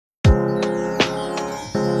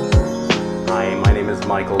is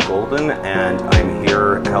Michael Golden, and I'm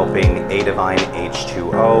here helping A Divine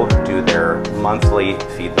H2O do their monthly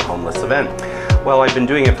Feed the Homeless event. Well, I've been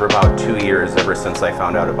doing it for about 2 years, ever since I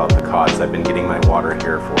found out about the cause. I've been getting my water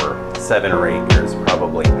here for 7 or 8 years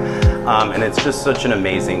probably. And it's just such an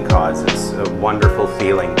amazing cause. It's a wonderful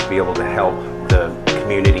feeling to be able to help the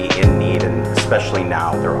community in need, and especially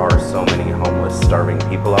now there are so many homeless, starving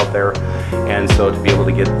people out there. And so to be able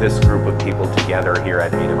to get this group of people together here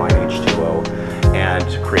at A Divine H2O and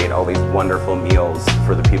to create all these wonderful meals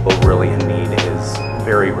for the people really in need is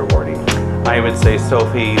very rewarding. I would say,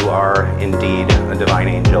 Sophie, you are indeed a divine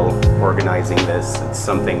angel organizing this. It's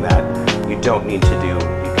something that you don't need to do.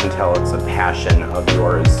 You can tell it's a passion of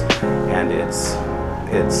yours, and it's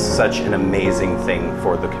such an amazing thing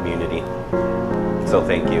for the community. So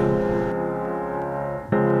thank you.